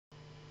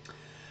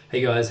Hey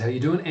guys, how you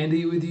doing?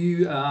 Andy with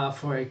you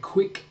for a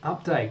quick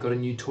update. Got a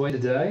new toy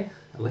today,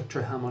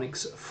 Electro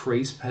Harmonix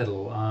Freeze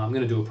Pedal. I'm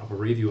going to do a proper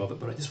review of it,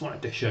 but I just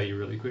wanted to show you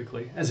really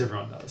quickly, as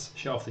everyone does.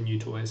 Show off the new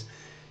toys,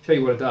 show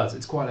you what it does.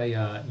 It's quite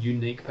a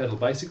unique pedal.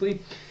 Basically,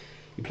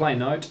 you play a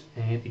note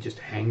and it just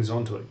hangs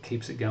onto it,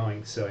 keeps it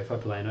going. So if I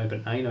play an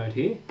open A note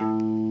here,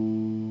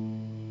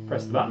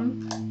 press the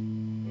button,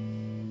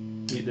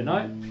 mute the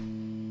note,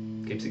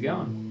 keeps it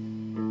going.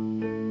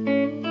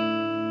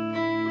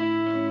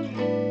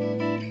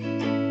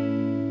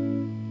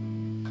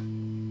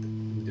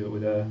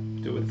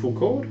 Do it with full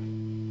chord.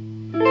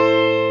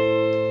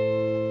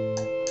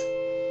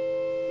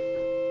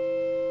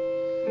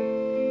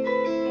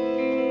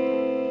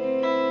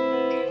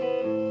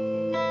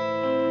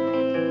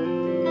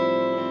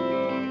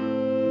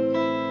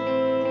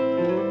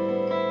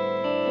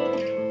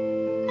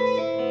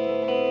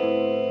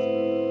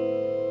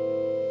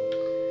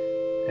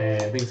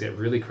 And things get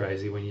really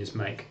crazy when you just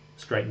make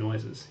straight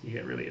noises. You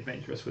get really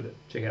adventurous with it.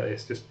 Check out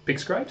this, just pick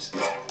scrapes.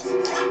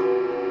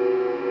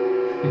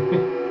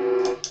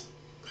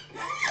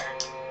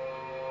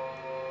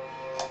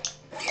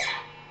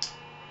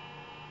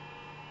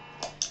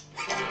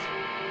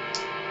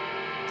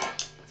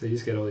 So you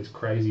just get all these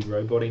crazy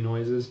robot-y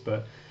noises,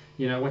 but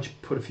you know, once you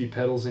put a few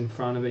pedals in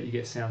front of it, you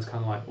get sounds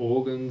kind of like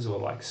organs or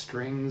like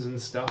strings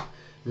and stuff.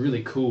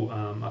 Really cool.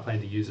 I plan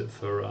to use it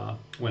for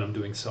when I'm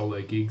doing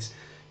solo gigs,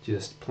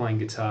 just playing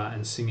guitar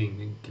and singing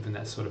and giving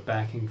that sort of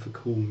backing for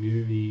cool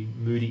moody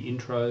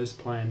intros,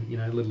 playing, you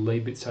know, little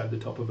lead bits over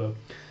the top of a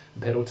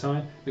pedal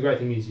tone. The great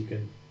thing is you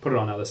can put it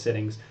on other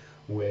settings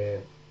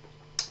where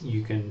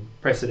you can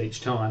press it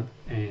each time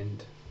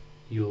and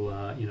you'll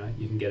you know,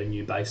 you can get a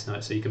new bass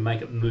note, so you can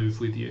make it move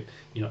with you.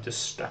 You're not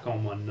just stuck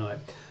on one note.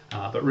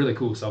 But really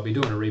cool. So I'll be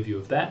doing a review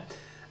of that.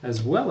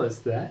 As well as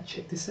that,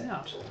 check this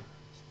out.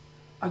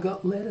 I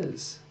got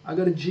letters. I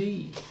got a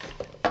G.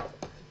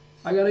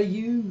 I got a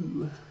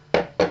U.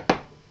 I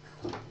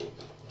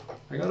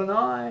got an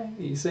I. Are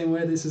you seeing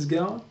where this is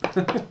going?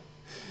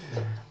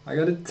 I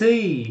got a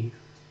T.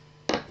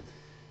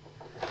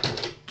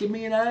 Give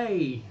me an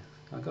A.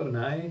 I got an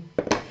A.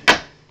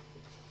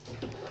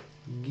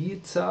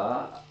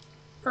 Guitar.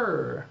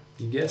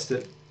 You guessed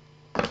it.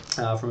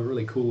 From a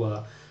really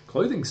cool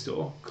clothing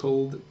store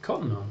called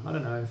Cotton On. I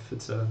don't know if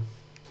it's a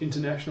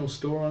international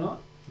store or not.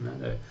 No,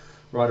 they're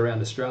right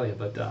around Australia,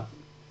 but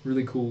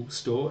really cool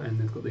store, and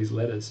they've got these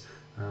letters.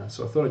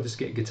 So I thought I'd just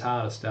get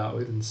guitar to start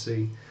with and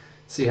see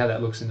how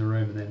that looks in the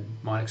room, and then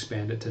might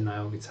expand it to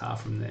nail guitar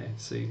from there.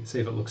 See if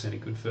it looks any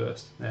good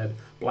first. They had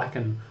black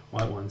and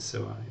white ones,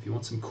 so if you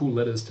want some cool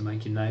letters to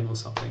make your name or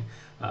something,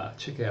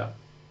 check out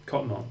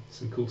Cotton On.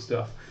 Some cool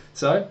stuff.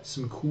 So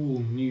some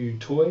cool new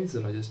toys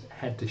that I just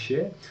had to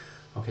share.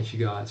 I'll catch you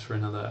guys for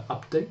another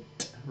update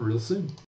real soon.